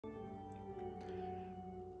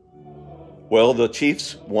Well, the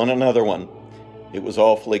Chiefs won another one. It was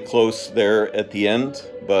awfully close there at the end,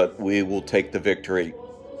 but we will take the victory.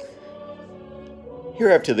 Here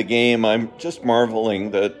after the game, I'm just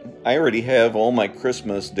marveling that I already have all my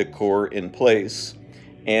Christmas decor in place,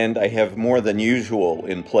 and I have more than usual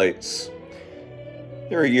in place.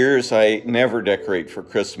 There are years I never decorate for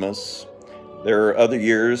Christmas. There are other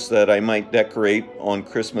years that I might decorate on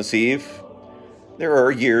Christmas Eve. There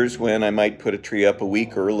are years when I might put a tree up a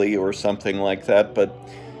week early or something like that, but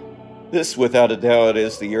this, without a doubt,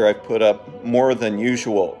 is the year I've put up more than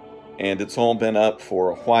usual, and it's all been up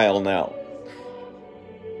for a while now.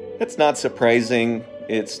 That's not surprising.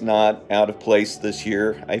 It's not out of place this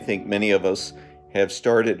year. I think many of us have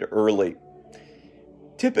started early.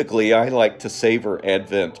 Typically, I like to savor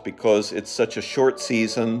Advent because it's such a short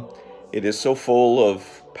season. It is so full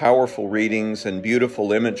of powerful readings and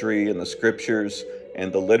beautiful imagery in the scriptures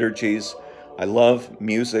and the liturgies. I love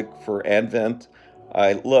music for Advent.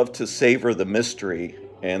 I love to savor the mystery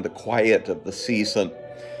and the quiet of the season.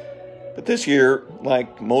 But this year,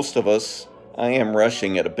 like most of us, I am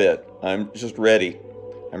rushing it a bit. I'm just ready.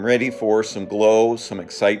 I'm ready for some glow, some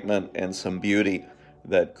excitement, and some beauty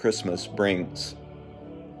that Christmas brings.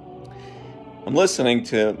 I'm listening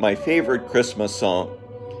to my favorite Christmas song.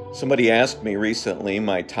 Somebody asked me recently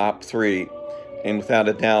my top 3, and without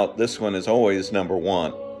a doubt, this one is always number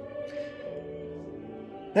 1.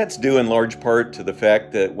 That's due in large part to the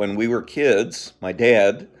fact that when we were kids, my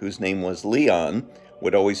dad, whose name was Leon,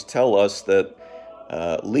 would always tell us that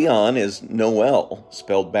Leon is Noel,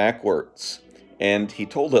 spelled backwards. And he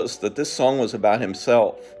told us that this song was about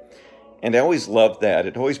himself. And I always loved that.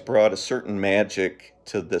 It always brought a certain magic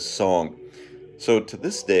to this song. So to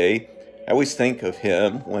this day, I always think of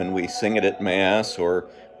him when we sing it at Mass or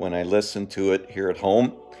when I listen to it here at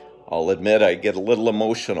home. I'll admit I get a little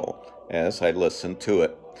emotional as I listen to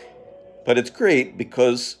it. But it's great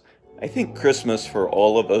because I think Christmas for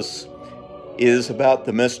all of us is about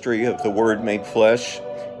the mystery of the Word made flesh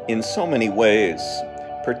in so many ways,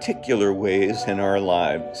 particular ways in our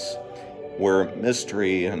lives, where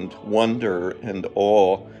mystery and wonder and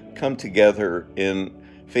awe come together in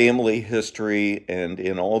family history and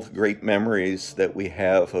in all the great memories that we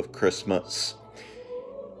have of Christmas.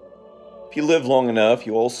 If you live long enough,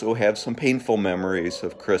 you also have some painful memories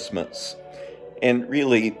of Christmas. And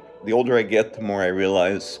really, the older I get, the more I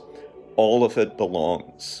realize all of it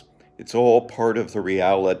belongs. It's all part of the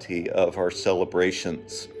reality of our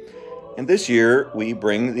celebrations. And this year, we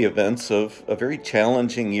bring the events of a very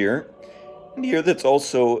challenging year, and a year that's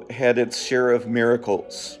also had its share of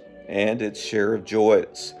miracles and its share of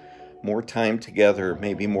joys. More time together,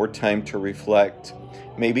 maybe more time to reflect,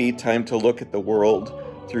 maybe time to look at the world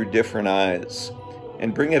through different eyes,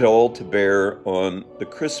 and bring it all to bear on the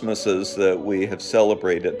Christmases that we have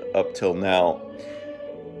celebrated up till now.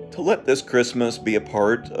 To let this Christmas be a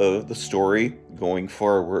part of the story going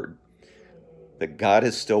forward, that God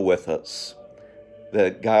is still with us,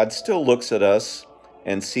 that God still looks at us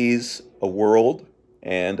and sees a world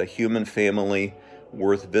and a human family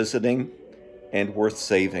worth visiting and worth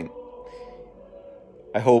saving.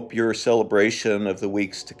 I hope your celebration of the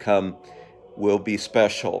weeks to come will be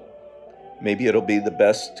special. Maybe it'll be the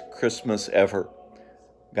best Christmas ever.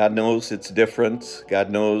 God knows it's different. God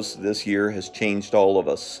knows this year has changed all of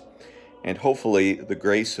us. And hopefully the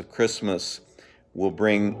grace of Christmas will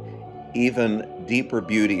bring even deeper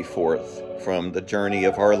beauty forth from the journey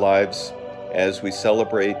of our lives as we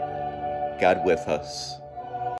celebrate God with us.